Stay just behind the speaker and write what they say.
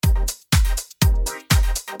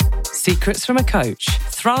Secrets from a Coach.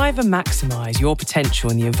 Thrive and maximise your potential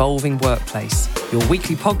in the evolving workplace. Your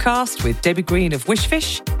weekly podcast with Debbie Green of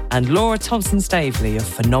Wishfish and Laura Thompson-Staveley of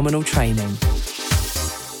Phenomenal Training.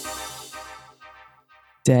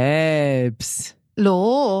 Debs.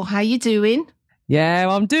 Law, how you doing? Yeah,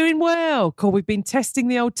 I'm doing well. Cool. We've been testing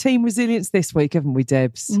the old team resilience this week, haven't we,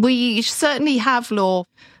 Debs? We certainly have, Law.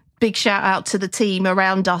 Big shout out to the team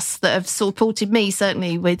around us that have supported me,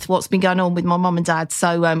 certainly, with what's been going on with my mum and dad.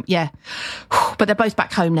 So, yeah. But they're both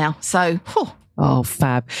back home now. So, Oh,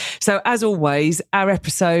 fab. So, as always, our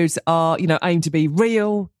episodes are, aimed to be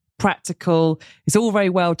real, practical. It's all very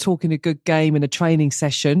well talking a good game in a training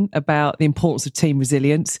session about the importance of team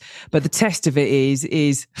resilience, but the test of it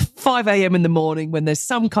is 5 a.m. in the morning when there's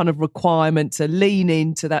some kind of requirement to lean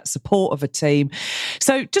into that support of a team.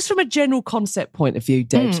 So just from a general concept point of view,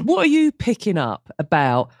 Debs, what are you picking up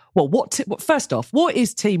about, first off, what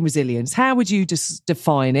is team resilience? How would you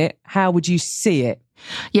define it? How would you see it?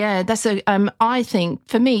 Yeah, I think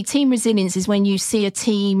for me, team resilience is when you see a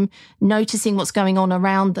team noticing what's going on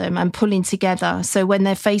around them and pulling together. So when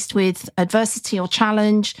they're faced with adversity or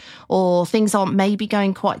challenge or things aren't maybe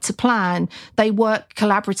going quite to plan, they work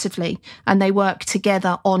collaboratively and they work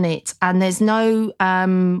together on it. And there's no,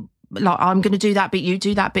 I'm going to do that bit, you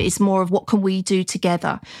do that bit. It's more of what can we do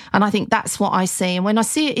together? And I think that's what I see. And when I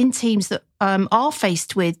see it in teams that are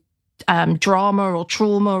faced with drama or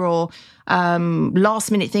trauma or last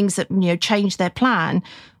minute things that change their plan,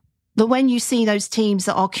 that when you see those teams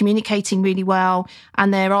that are communicating really well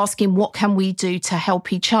and they're asking what can we do to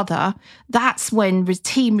help each other, that's when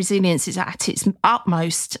team resilience is at its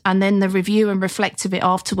utmost. And then the review and reflect of it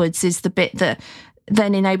afterwards is the bit that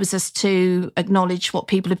then enables us to acknowledge what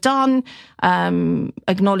people have done,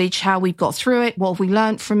 acknowledge how we've got through it, what have we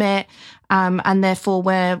learned from it. And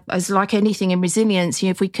therefore, as like anything in resilience,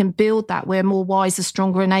 if we can build that, we're more wiser,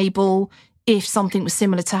 stronger and able if something was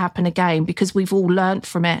similar to happen again, because we've all learned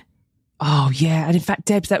from it. Oh, yeah. And in fact,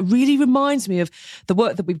 Debs, that really reminds me of the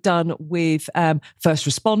work that we've done with first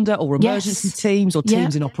responder or emergency teams or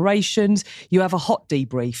teams in operations. You have a hot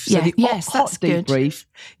debrief. So the hot debrief,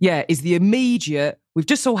 is the immediate, we've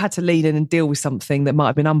just all had to lean in and deal with something that might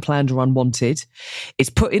have been unplanned or unwanted. It's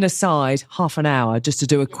putting aside half an hour just to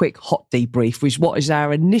do a quick hot debrief, which what is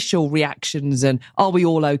our initial reactions and are we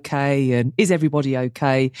all okay and is everybody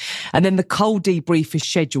okay? And then the cold debrief is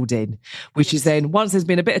scheduled in, which is then once there's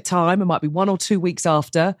been a bit of time, it might be 1 or 2 weeks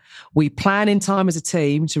after, we plan in time as a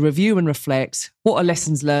team to review and reflect. What are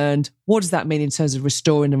lessons learned? What does that mean in terms of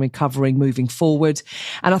restoring and recovering moving forward?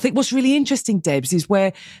 And I think what's really interesting, Debs, is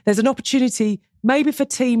where there's an opportunity maybe for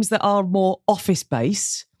teams that are more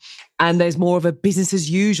office-based and there's more of a business as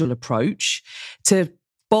usual approach to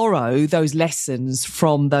borrow those lessons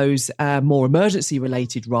from those more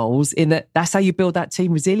emergency-related roles in that's how you build that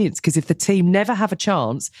team resilience. Because if the team never have a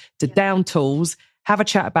chance to down tools, have a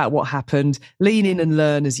chat about what happened, lean in and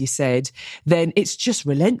learn, as you said, then it's just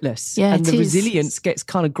relentless. Yeah, and the resilience gets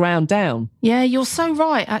kind of ground down. Yeah, you're so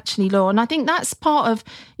right, actually, Laura. And I think that's part of,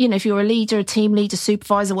 if you're a leader, a team leader,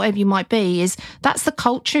 supervisor, whatever you might be, is that's the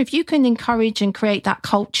culture. If you can encourage and create that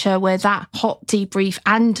culture where that hot debrief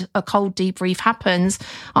and a cold debrief happens,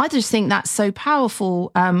 I just think that's so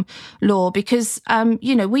powerful, Laura, because,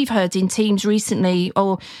 we've heard in teams recently,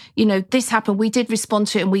 this happened, we did respond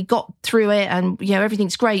to it and we got through it and,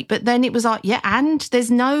 everything's great. But then it was like, and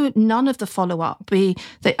there's none of the follow-up.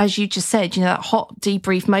 That, as you just said, that hot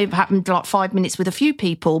debrief may have happened like 5 minutes with a few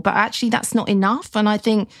people, but actually that's not enough. And I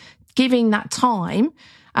think giving that time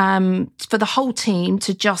for the whole team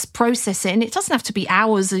to just process it, and it doesn't have to be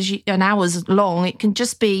hours and hours long. It can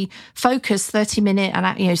just be focused 30-minute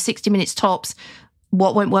and 60 minutes tops.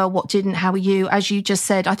 What went well, what didn't, how are you? As you just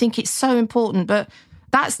said, I think it's so important, but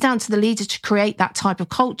that's down to the leader to create that type of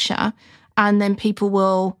culture. And then people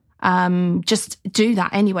will just do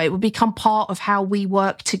that anyway. It will become part of how we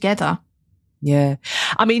work together. Yeah.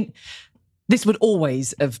 I mean, this would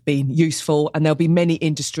always have been useful, and there'll be many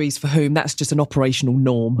industries for whom that's just an operational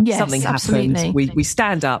norm. Yes, something absolutely. happens, we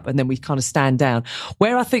stand up and then we kind of stand down.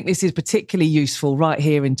 Where I think this is particularly useful right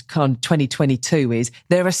here in kind of 2022 is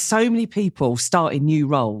there are so many people starting new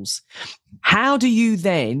roles. How do you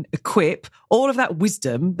then equip all of that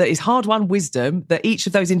wisdom that is hard-won wisdom that each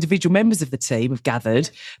of those individual members of the team have gathered?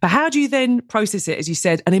 But how do you then process it, as you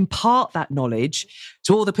said, and impart that knowledge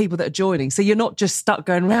to all the people that are joining? So you're not just stuck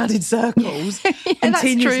going round in circles,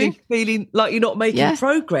 continuously feeling like you're not making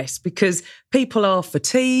progress, because people are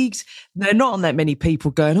fatigued. There are not on that many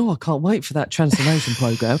people going, I can't wait for that transformation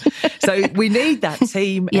program. So we need that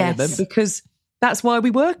team element, because that's why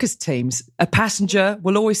we work as teams. A passenger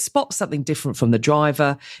will always spot something different from the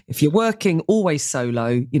driver. If you're working always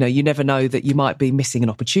solo, you never know that you might be missing an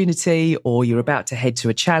opportunity or you're about to head to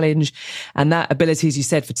a challenge. And that ability, as you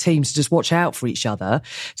said, for teams to just watch out for each other,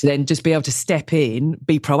 to then just be able to step in,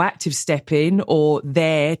 be proactive, step in, or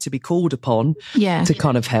there to be called upon to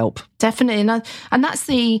kind of help. Definitely. And that's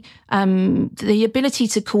the ability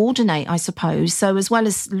to coordinate, I suppose. So as well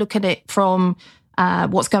as look at it from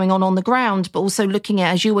what's going on the ground, but also looking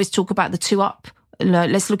at, as you always talk about, the two up,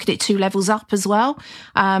 let's look at it 2 levels up as well.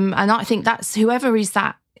 And I think that's whoever is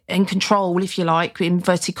that in control, if you like, in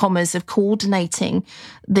inverted commas, of coordinating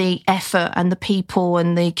the effort and the people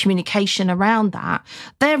and the communication around that.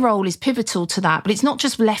 Their role is pivotal to that, but it's not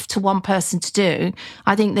just left to one person to do.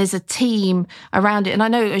 I think there's a team around it. And I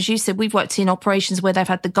know, as you said, we've worked in operations where they've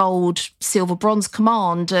had the gold, silver, bronze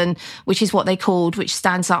command, and which is what they called, which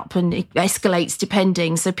stands up and it escalates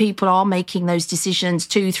depending. So people are making those decisions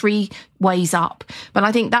 2, 3 ways up. But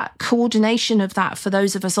I think that coordination of that for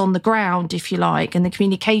those of us on the ground, if you like, and the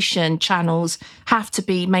communication channels have to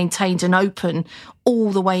be maintained and open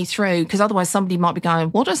all the way through, because otherwise somebody might be going,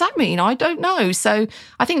 what does that mean? I don't know. So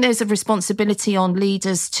I think there's a responsibility on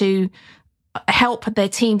leaders to help their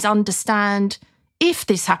teams understand, if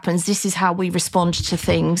this happens, this is how we respond to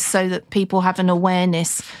things, so that people have an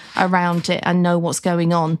awareness around it and know what's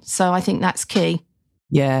going on. So I think that's key.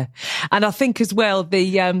 Yeah. And I think as well,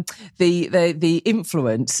 the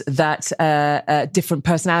influence that different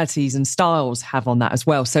personalities and styles have on that as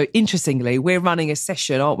well. So interestingly, we're running a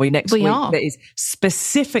session, aren't we, next week that is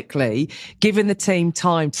specifically giving the team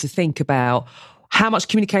time to think about how much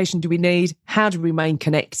communication do we need? How do we remain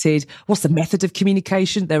connected? What's the method of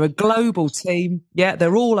communication? They're a global team. Yeah,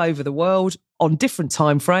 they're all over the world on different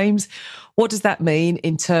time frames. What does that mean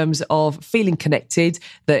in terms of feeling connected,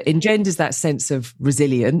 that engenders that sense of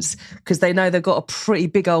resilience, because they know they've got a pretty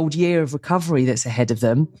big old year of recovery that's ahead of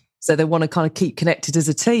them. So they want to kind of keep connected as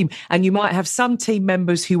a team. And you might have some team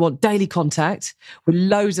members who want daily contact with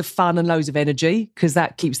loads of fun and loads of energy, because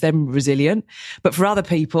that keeps them resilient. But for other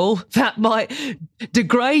people, that might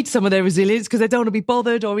degrade some of their resilience because they don't want to be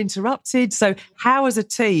bothered or interrupted. So how, as a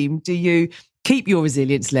team, do you keep your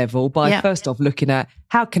resilience level by first off looking at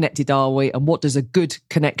how connected are we and what does a good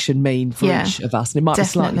connection mean for each of us? And it might be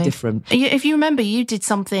slightly different. If you remember, you did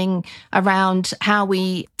something around how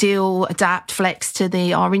we deal, adapt, flex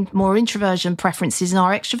to our more introversion preferences and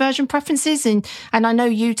our extroversion preferences. And I know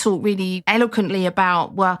you talk really eloquently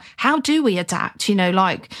about, well, how do we adapt?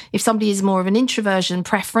 Like if somebody is more of an introversion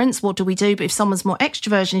preference, what do we do? But if someone's more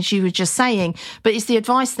extroversion, as you were just saying, but it's the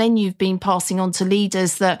advice then you've been passing on to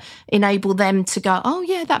leaders that enable them to go, oh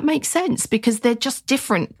yeah, that makes sense, because they're just different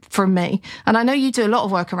from me. And I know you do a lot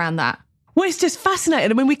of work around that. Well, it's just fascinating.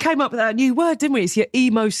 I mean, we came up with that new word, didn't we? It's your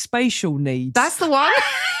emospatial needs. That's the one.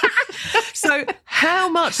 So how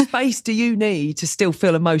much space do you need to still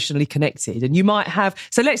feel emotionally connected? And you might have,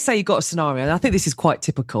 so let's say you've got a scenario, and I think this is quite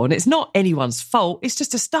typical, and it's not anyone's fault, it's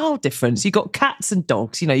just a style difference. You've got cats and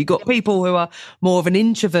dogs, you've got people who are more of an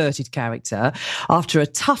introverted character. After a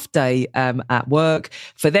tough day at work,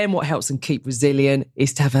 for them, what helps them keep resilient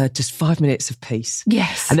is to have just 5 minutes of peace.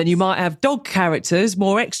 Yes. And then you might have dog characters,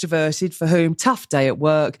 more extroverted, for whom tough day at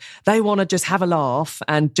work, they want to just have a laugh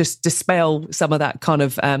and just dispel some of that kind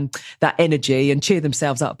of that energy and cheer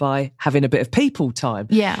themselves up by having a bit of people time.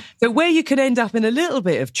 Yeah. So where you could end up in a little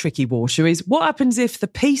bit of tricky water is what happens if the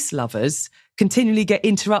peace lovers continually get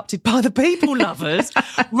interrupted by the people lovers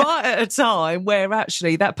right at a time where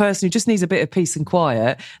actually that person who just needs a bit of peace and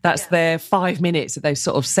quiet, that's their 5 minutes that they've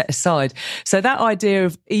sort of set aside. So that idea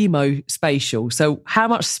of emo-spatial, so how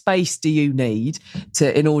much space do you need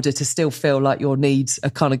in order to still feel like your needs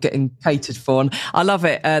are kind of getting catered for? And I love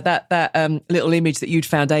it, that little image that you'd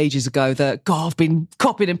found ages ago that, God, I've been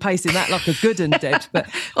copying and pasting that like a good one, Deb. But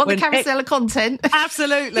on the carousel of content.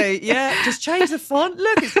 Absolutely, yeah. Just change the font.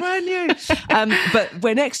 Look, it's brand new. But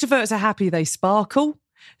when extroverts are happy, they sparkle.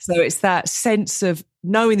 So it's that sense of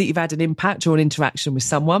knowing that you've had an impact or an interaction with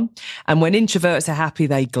someone. And when introverts are happy,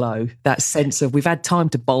 they glow. That sense of we've had time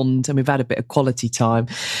to bond and we've had a bit of quality time.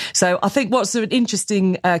 So I think what's an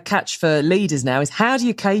interesting catch for leaders now is how do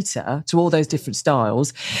you cater to all those different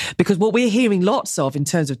styles? Because what we're hearing lots of in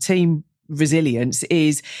terms of team resilience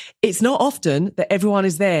is it's not often that everyone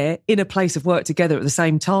is there in a place of work together at the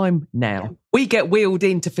same time now. We get wheeled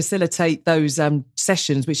in to facilitate those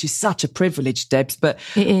sessions, which is such a privilege, Debs. But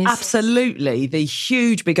it is. Absolutely, the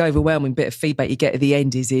huge, big, overwhelming bit of feedback you get at the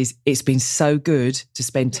end is it's been so good to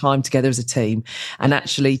spend time together as a team and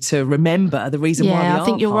actually to remember the reason why we are. Yeah, I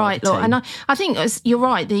think you're right, Laura. And I think you're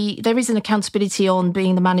right. There is an accountability on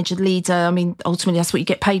being the manager leader. I mean, ultimately, that's what you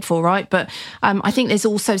get paid for, right? But I think there's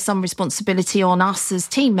also some responsibility on us as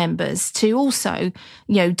team members to also,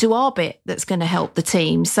 do our bit that's going to help the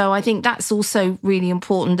team. So I think that's also really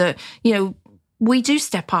important that, we do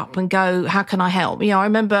step up and go, how can I help? I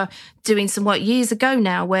remember doing some work years ago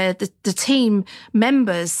now where the team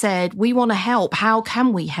members said, we want to help. How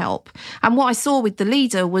can we help? And what I saw with the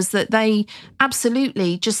leader was that they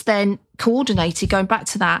absolutely just then coordinated, going back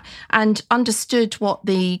to that, and understood what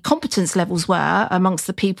the competence levels were amongst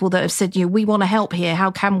the people that have said, we want to help here. How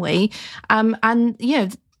can we?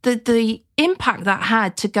 The impact that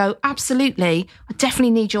had to go, absolutely, I definitely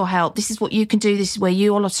need your help. This is what you can do. This is where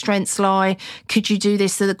your strengths lie. Could you do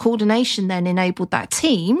this? So the coordination then enabled that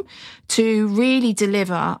team to really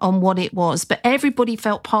deliver on what it was. But everybody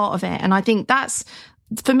felt part of it. And I think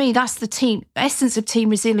for me, that's the essence of team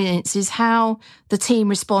resilience, is how the team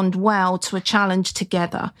respond well to a challenge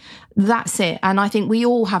together. That's it. And I think we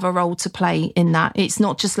all have a role to play in that. It's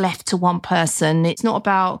not just left to one person. It's not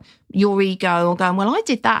about your ego or going, well, I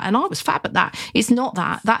did that and I was fab at that. It's not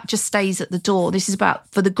that. That just stays at the door. This is about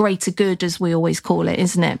for the greater good, as we always call it,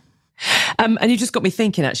 isn't it? And you just got me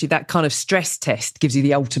thinking, actually, that kind of stress test gives you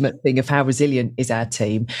the ultimate thing of how resilient is our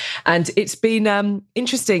team. And it's been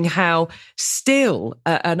interesting how still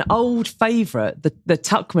an old favourite, the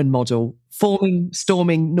Tuckman model, forming,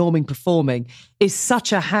 storming, norming, performing, is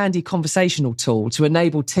such a handy conversational tool to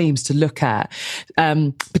enable teams to look at,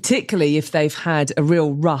 particularly if they've had a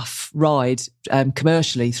real rough ride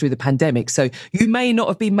commercially through the pandemic. So you may not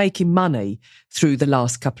have been making money through the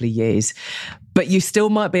last couple of years, but you still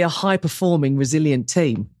might be a high-performing, resilient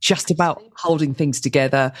team, just about holding things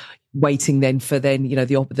together, waiting then for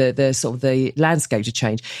the sort of the landscape to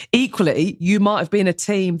change. Equally, you might have been a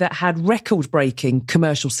team that had record-breaking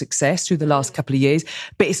commercial success through the last couple of years,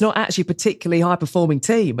 but it's not actually a particularly high-performing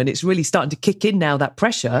team, and it's really starting to kick in now, that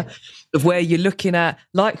pressure of where you're looking at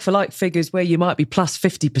like-for-like figures where you might be plus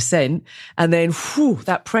 50%, and then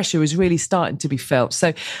that pressure is really starting to be felt.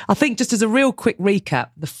 So I think, just as a real quick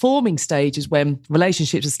recap, the forming stage is when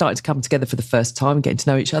relationships are starting to come together for the first time and getting to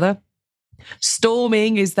know each other.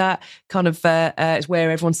 Storming is that kind of it's where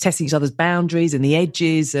everyone's testing each other's boundaries and the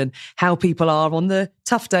edges and how people are on the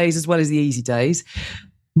tough days as well as the easy days.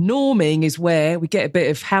 Norming is where we get a bit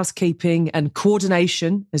of housekeeping and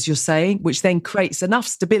coordination, as you're saying, which then creates enough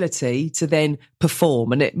stability to then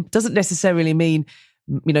perform. And it doesn't necessarily mean,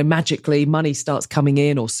 magically money starts coming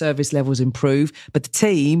in or service levels improve, but the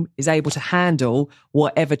team is able to handle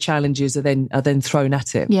whatever challenges are then thrown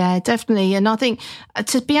at it. Yeah, definitely. And I think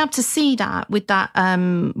to be able to see that with that,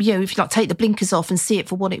 if you take the blinkers off and see it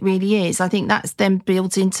for what it really is, I think that's then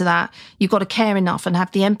built into that. You've got to care enough and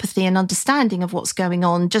have the empathy and understanding of what's going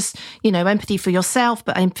on. Just, empathy for yourself,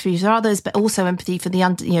 but empathy for others, but also empathy for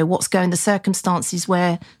the circumstances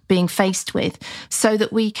we're being faced with, so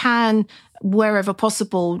that we can, wherever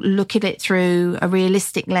possible, look at it through a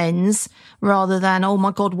realistic lens rather than, oh my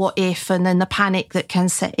God, what if? And then the panic that can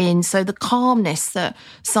set in. So the calmness that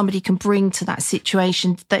somebody can bring to that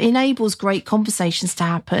situation that enables great conversations to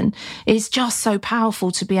happen is just so powerful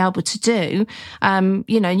to be able to do.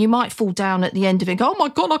 You might fall down at the end of it and go, oh my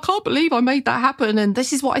God, I can't believe I made that happen. And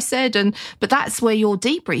this is what I said. But that's where your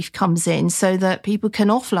debrief comes in, so that people can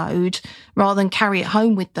offload rather than carry it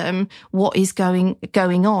home with them what is going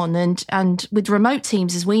on. And with remote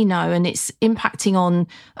teams, as we know, and it's impacting on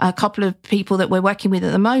a couple of people that we're working with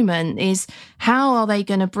at the moment, is how are they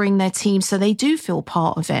going to bring their team so they do feel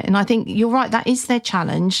part of it? And I think you're right, that is their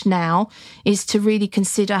challenge now, is to really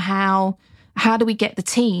consider how do we get the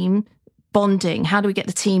team bonding? How do we get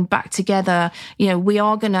the team back together? We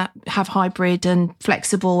are going to have hybrid and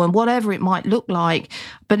flexible and whatever it might look like.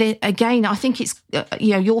 But again, I think it's,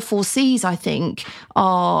 your 4 Cs, I think,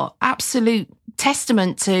 are absolute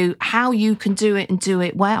testament to how you can do it and do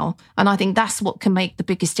it well. And I think that's what can make the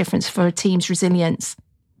biggest difference for a team's resilience.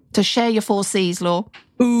 To share your 4 Cs, Law.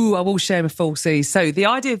 Ooh, I will share my 4 Cs. So the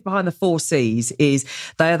idea behind the 4 Cs is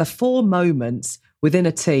they are the 4 moments within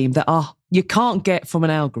a team that you can't get from an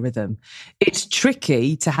algorithm. It's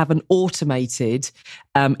tricky to have an automated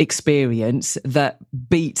experience that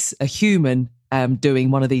beats a human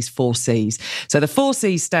doing one of these 4 C's. So the 4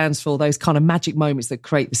 C's stands for those kind of magic moments that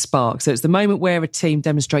create the spark. So it's the moment where a team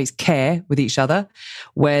demonstrates care with each other,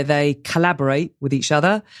 where they collaborate with each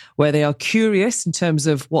other, where they are curious in terms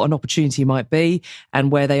of what an opportunity might be,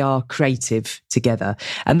 and where they are creative together.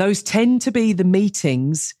 And those tend to be the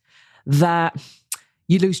meetings that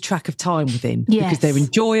you lose track of time within, because they're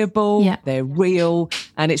enjoyable, they're real,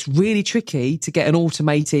 and it's really tricky to get an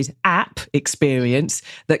automated app experience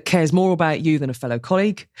that cares more about you than a fellow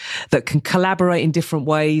colleague, that can collaborate in different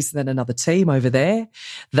ways than another team over there,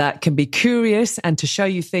 that can be curious and to show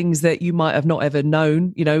you things that you might have not ever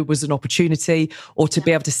known, was an opportunity, or to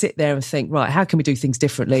be able to sit there and think, right, how can we do things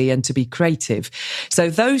differently, and to be creative. So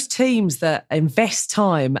those teams that invest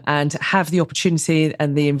time and have the opportunity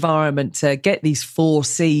and the environment to get these 4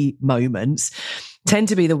 C moments tend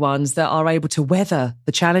to be the ones that are able to weather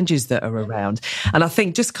the challenges that are around. And I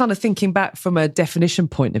think, just kind of thinking back from a definition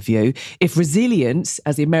point of view, if resilience,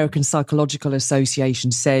 as the American Psychological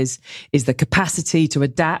Association says, is the capacity to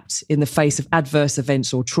adapt in the face of adverse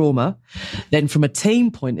events or trauma, then from a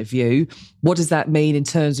team point of view, what does that mean in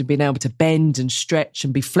terms of being able to bend and stretch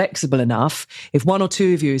and be flexible enough? If 1 or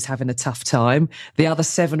 2 of you is having a tough time, the other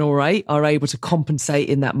 7 or 8 are able to compensate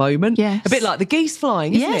in that moment. Yes. A bit like the geese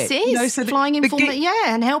flying, isn't it? Yes, it is. So flying in formation.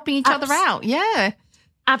 And helping each other out. Yeah.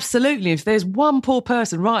 Absolutely. If there's one poor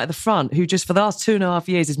person right at the front who just for the last 2.5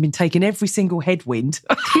 years has been taking every single headwind,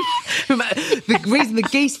 the reason the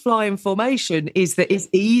geese fly in formation is that it's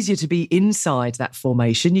easier to be inside that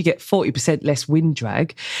formation. You get 40% less wind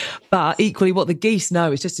drag. But equally, what the geese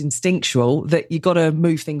know is just instinctual, that you've got to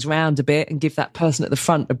move things around a bit and give that person at the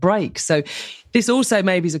front a break. So this also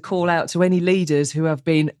maybe is a call out to any leaders who have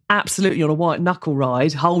been absolutely on a white knuckle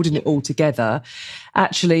ride, holding it all together.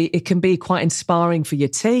 Actually, it can be quite inspiring for your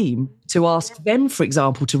team to ask them, for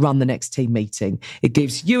example, to run the next team meeting. It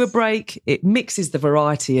gives you a break. It mixes the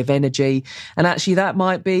variety of energy. And actually, that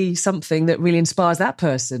might be something that really inspires that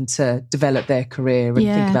person to develop their career and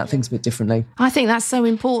think about things a bit differently. I think that's so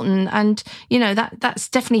important. And, that's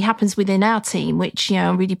definitely happens within our team, which,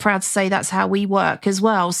 I'm really proud to say that's how we work as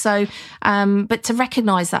well. So, but to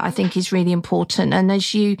recognise that, I think, is really important. And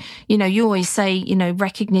as you always say,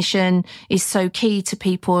 recognition is so key to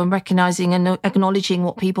people, and recognising and acknowledging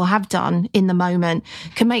what people have done in the moment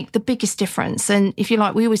can make the biggest difference. And if you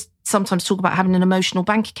like, we always sometimes talk about having an emotional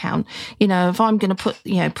bank account. If I'm going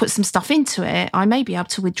to put some stuff into it, I may be able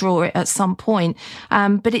to withdraw it at some point.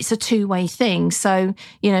 But it's a two-way thing. So,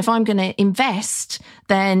 if I'm going to invest,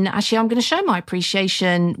 then actually I'm going to show my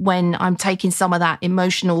appreciation when I'm taking some of that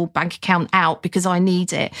emotional bank account out because I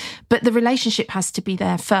need it. But the relationship has to be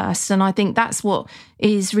there first. And I think that's what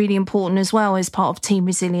is really important as well as part of team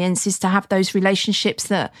resilience, is to have those relationships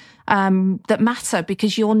that matter,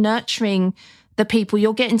 because you're nurturing the people,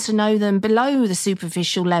 you're getting to know them below the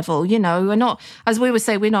superficial level. We're not, as we would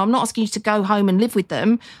say, I'm not asking you to go home and live with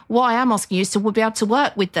them. What I am asking you is to be able to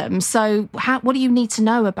work with them. So what do you need to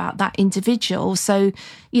know about that individual? So,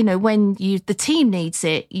 when the team needs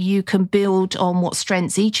it, you can build on what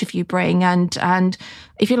strengths each of you bring, and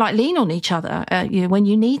if you like, lean on each other, when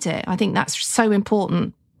you need it. I think that's so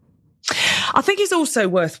important. I think it's also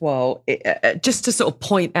worthwhile just to sort of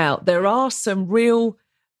point out there are some real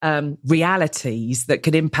realities that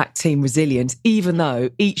could impact team resilience, even though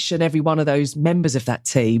each and every one of those members of that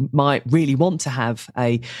team might really want to have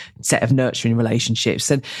a set of nurturing relationships.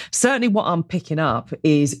 And certainly what I'm picking up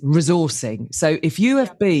is resourcing. So if you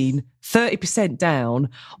have been 30% down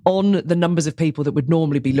on the numbers of people that would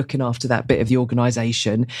normally be looking after that bit of the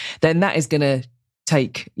organisation, then that is going to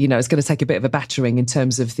it's going to take a bit of a battering in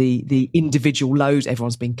terms of the individual load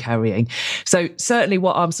everyone's been carrying. So certainly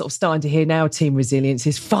what I'm sort of starting to hear now, team resilience,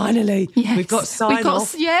 is finally we've got sign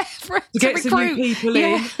off to get some new people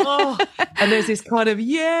in. Oh, and there's this kind of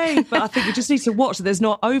yay. But I think we just need to watch that there's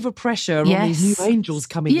not overpressure on these new angels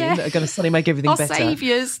coming in that are going to suddenly make everything better. Our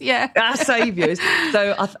saviours, Our saviours.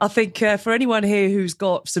 So I think for anyone here who's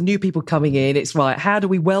got some new people coming in, it's right, how do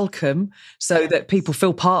we welcome so that people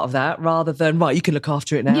feel part of that, rather than, right, you can look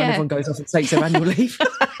after it now, and everyone goes off and takes their annual leave.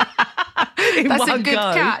 That's a good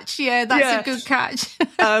catch. Yeah, that's a good catch.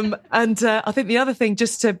 And I think the other thing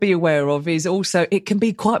just to be aware of is also it can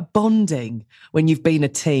be quite bonding when you've been a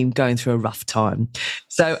team going through a rough time.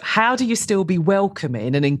 So how do you still be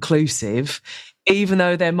welcoming and inclusive even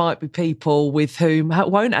though there might be people with whom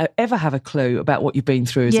won't ever have a clue about what you've been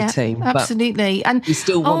through as a team. Absolutely. And you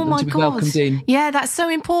still want them to be welcomed in. Yeah, that's so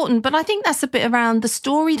important. But I think that's a bit around the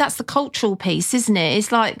story. That's the cultural piece, isn't it?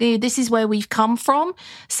 It's like, this is where we've come from.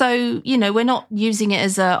 So, we're not using it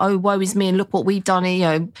as woe is me and look what we've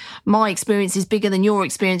done. My experience is bigger than your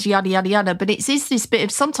experience, yada, yada, yada. But it's this bit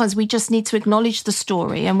of, sometimes we just need to acknowledge the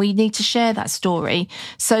story and we need to share that story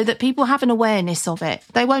so that people have an awareness of it.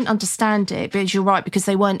 They won't understand it, because you're right, because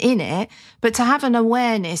they weren't in it, but to have an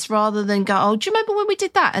awareness rather than go, oh, do you remember when we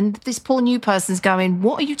did that? And this poor new person's going,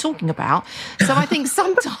 what are you talking about? So I think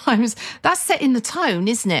sometimes that's setting the tone,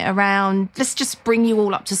 isn't it? Around, let's just bring you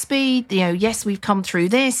all up to speed. Yes, we've come through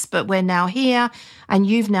this, but we're now here and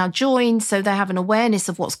you've now joined. So they have an awareness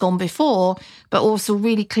of what's gone before, but also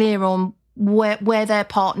really clear on where their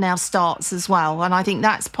part now starts as well. And I think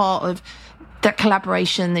that's part of that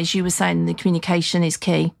collaboration, as you were saying, the communication is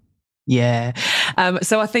key. Yeah.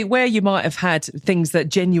 So I think where you might have had things that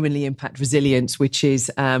genuinely impact resilience, which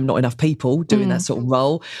is not enough people doing that sort of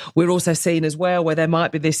role, we're also seeing as well where there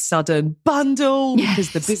might be this sudden bundle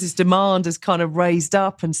because the business demand has kind of raised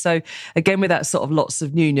up. And so again, with that sort of lots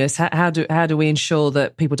of newness, how do we ensure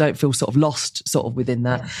that people don't feel sort of lost sort of within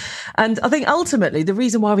that? And I think ultimately the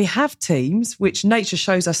reason why we have teams, which nature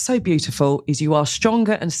shows us so beautiful, is you are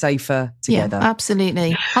stronger and safer together. Yeah,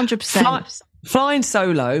 absolutely. 100%. Flying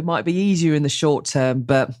solo might be easier in the short term,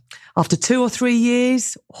 but after 2 or 3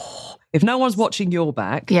 years, if no one's watching your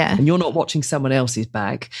back and you're not watching someone else's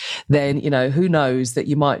back, then, who knows that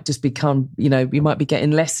you might just become, you might be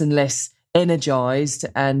getting less and less energized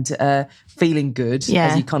and feeling good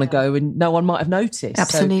as you kind of go, and no one might have noticed.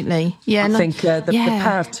 Absolutely. So I think the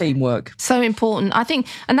power of teamwork. So important. I think,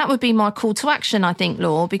 and that would be my call to action, I think,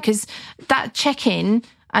 Law, because that check-in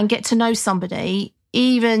and get to know somebody,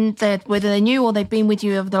 even whether they're new or they've been with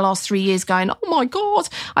you over the last 3 years, going, oh my God,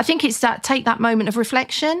 I think it's take that moment of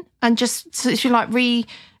reflection and just, if you like,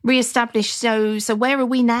 re-establish. So where are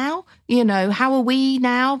we now? How are we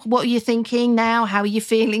now? What are you thinking now? How are you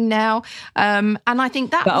feeling now? And I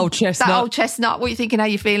think that old chestnut. What are you thinking? How are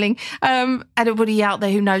you feeling? Anybody out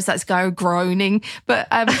there who knows that's groaning. But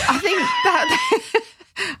I think that,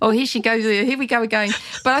 oh, here she goes. Here we go again.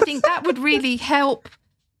 But I think that would really help.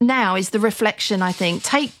 Now is the reflection, I think.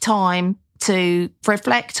 Take time to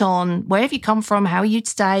reflect on where have you come from, how are you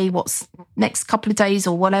today, what's next couple of days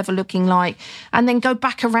or whatever looking like, and then go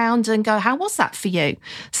back around and go, how was that for you?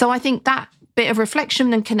 So I think that bit of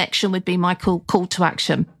reflection and connection would be my call to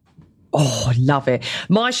action. Oh, I love it.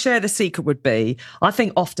 My share the secret would be, I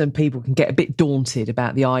think often people can get a bit daunted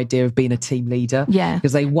about the idea of being a team leader. Yeah.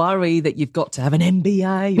 Because they worry that you've got to have an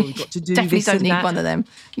MBA or you've got to do Definitely this don't and need that, one of them.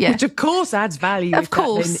 Yeah. Which of course adds value. Of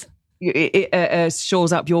course. It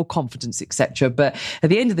shores up your confidence, etc. But at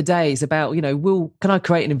the end of the day, it's about, can I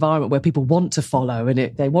create an environment where people want to follow and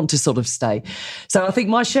they want to sort of stay? So I think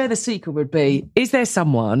my share the secret would be, is there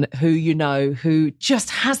someone who who just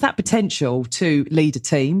has that potential to lead a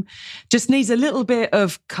team, just needs a little bit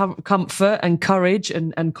of comfort and courage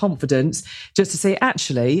and confidence just to say,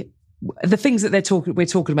 actually, the things that we're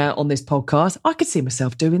talking about on this podcast, I could see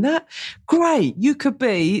myself doing that. Great. You could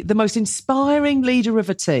be the most inspiring leader of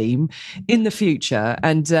a team in the future.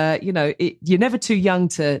 And, you're never too young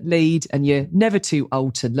to lead and you're never too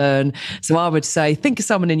old to learn. So I would say, think of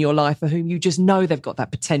someone in your life for whom you just know they've got that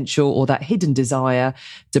potential or that hidden desire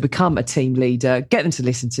to become a team leader. Get them to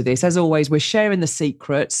listen to this. As always, we're sharing the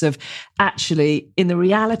secrets of actually, in the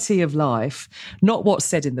reality of life, not what's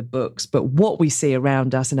said in the books, but what we see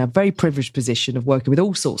around us in our very privileged position of working with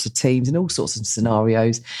all sorts of teams in all sorts of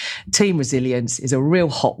scenarios. Team resilience is a real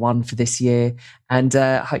hot one for this year, and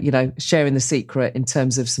sharing the secret in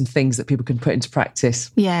terms of some things that people can put into practice.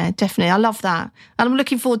 Yeah, definitely. I love that, and I'm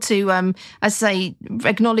looking forward to, as I say,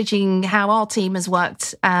 acknowledging how our team has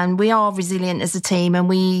worked, and we are resilient as a team. And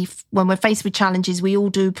when we're faced with challenges, we all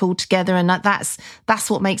do pull together, and that's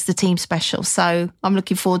what makes the team special. So I'm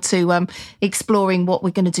looking forward to exploring what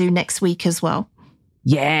we're going to do next week as well.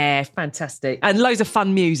 Yeah, fantastic. And loads of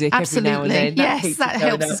fun music. Absolutely. Every now and then. That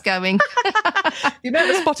helps us going. The amount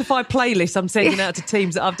of Spotify playlists I'm sending out to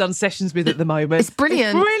teams that I've done sessions with at the moment. It's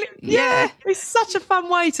brilliant. Yeah. It's such a fun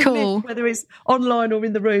way to live, whether it's online or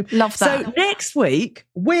in the room. Love that. So next week,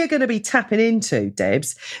 we're going to be tapping into,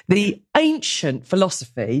 Debs, the ancient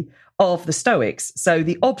philosophy of the Stoics. So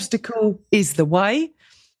the obstacle is the way.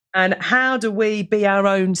 And how do we be our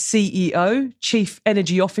own CEO, Chief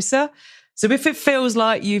Energy Officer? So if it feels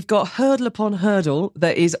like you've got hurdle upon hurdle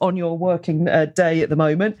that is on your working day at the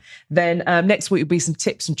moment, then next week will be some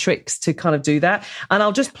tips and tricks to kind of do that. And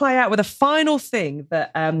I'll just play out with a final thing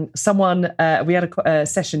that we had a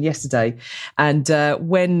session yesterday. And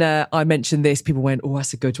when I mentioned this, people went, oh,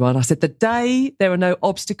 that's a good one. I said, the day there are no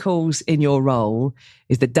obstacles in your role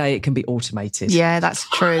is the day it can be automated. Yeah, that's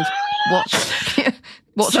true.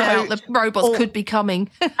 Watch out, the robots could be coming.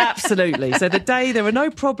 Absolutely. So the day there are no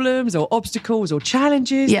problems or obstacles or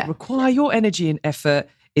challenges that require your energy and effort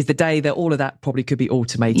is the day that all of that probably could be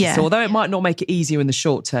automated. Yeah. So although it might not make it easier in the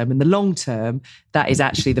short term, in the long term, that is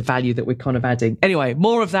actually the value that we're kind of adding. Anyway,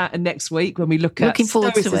 more of that next week when we looking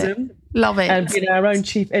forward to it. Love it. And being our own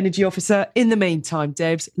Chief Energy Officer. In the meantime,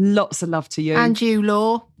 Debs, lots of love to you. And you,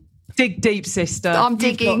 Law. Dig deep, sister. I'm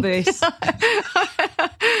digging. You've got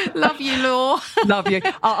this. Love you, Law. Love you.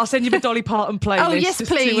 I'll send you my Dolly Parton playlist. Oh, yes,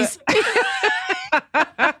 please.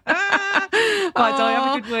 Bye, Dolly.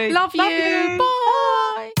 Have a good week. Love you.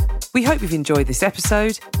 Bye. We hope you've enjoyed this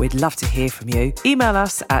episode. We'd love to hear from you. Email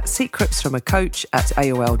us at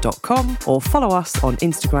secretsfromacoach@aol.com or follow us on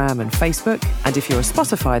Instagram and Facebook. And if you're a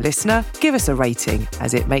Spotify listener, give us a rating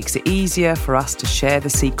as it makes it easier for us to share the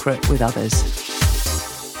secret with others.